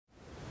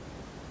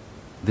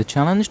The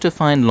challenge to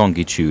find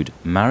longitude,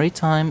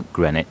 Maritime,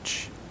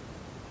 Greenwich.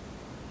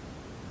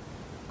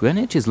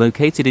 Greenwich is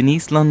located in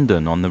East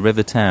London on the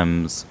River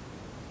Thames.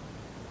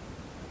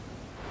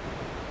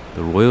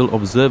 The Royal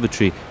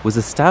Observatory was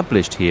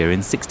established here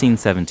in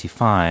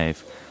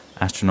 1675.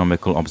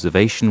 Astronomical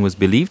observation was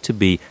believed to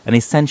be an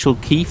essential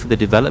key for the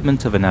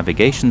development of a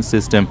navigation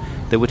system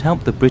that would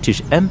help the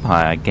British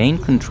Empire gain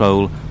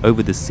control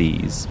over the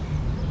seas.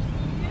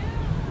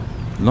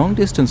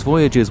 Long-distance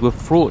voyages were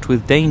fraught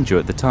with danger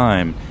at the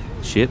time.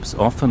 Ships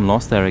often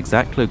lost their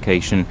exact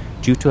location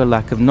due to a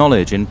lack of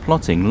knowledge in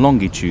plotting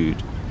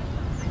longitude.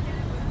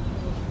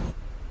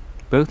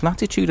 Both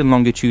latitude and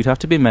longitude have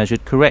to be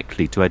measured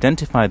correctly to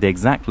identify the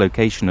exact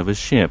location of a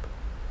ship.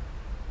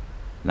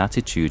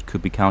 Latitude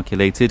could be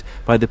calculated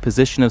by the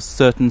position of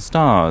certain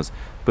stars,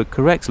 but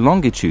correct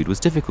longitude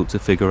was difficult to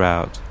figure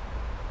out.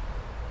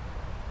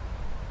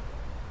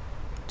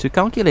 To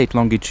calculate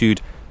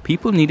longitude,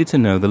 people needed to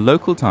know the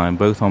local time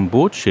both on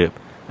board ship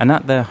and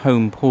at their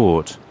home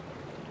port.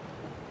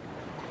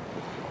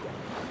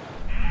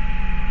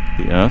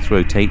 The Earth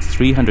rotates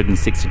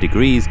 360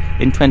 degrees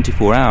in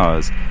 24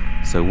 hours,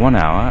 so 1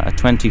 hour, a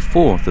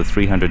 24th of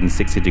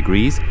 360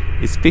 degrees,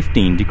 is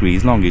 15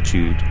 degrees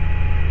longitude.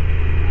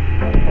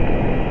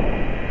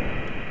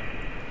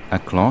 A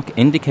clock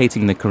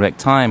indicating the correct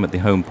time at the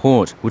home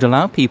port would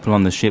allow people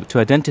on the ship to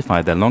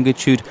identify their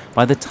longitude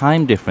by the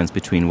time difference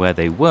between where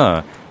they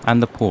were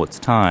and the port's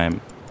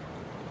time.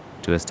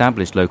 To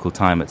establish local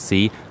time at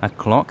sea, a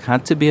clock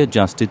had to be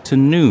adjusted to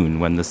noon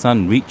when the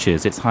sun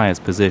reaches its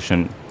highest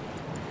position.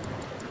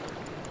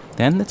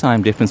 Then the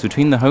time difference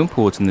between the home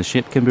port and the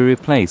ship can be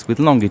replaced with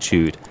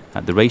longitude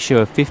at the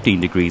ratio of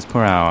 15 degrees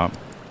per hour.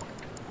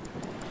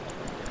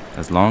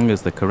 As long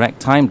as the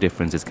correct time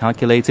difference is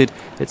calculated,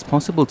 it's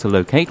possible to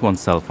locate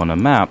oneself on a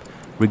map,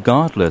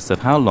 regardless of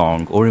how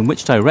long or in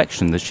which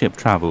direction the ship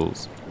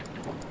travels.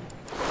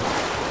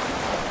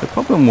 The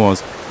problem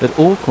was that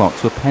all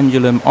clocks were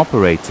pendulum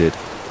operated,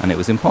 and it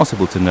was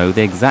impossible to know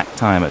the exact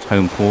time at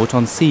home port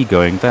on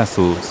sea-going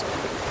vessels.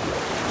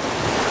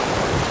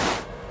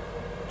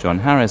 John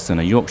Harrison,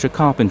 a Yorkshire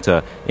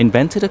carpenter,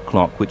 invented a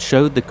clock which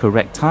showed the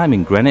correct time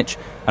in Greenwich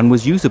and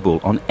was usable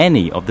on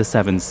any of the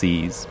 7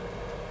 seas.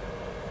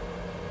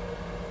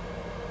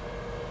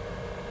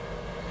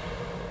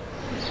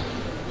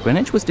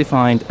 Greenwich was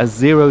defined as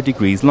 0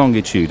 degrees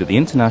longitude at the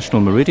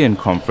International Meridian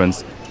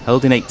Conference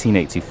held in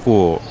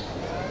 1884.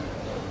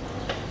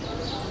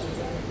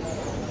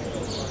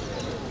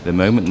 The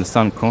moment the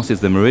sun crosses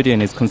the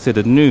meridian is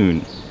considered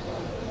noon.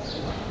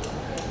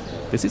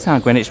 This is how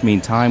Greenwich Mean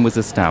Time was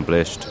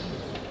established.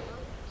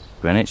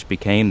 Greenwich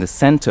became the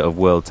centre of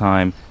world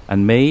time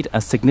and made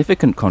a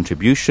significant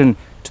contribution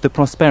to the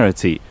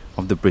prosperity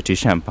of the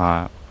British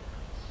Empire.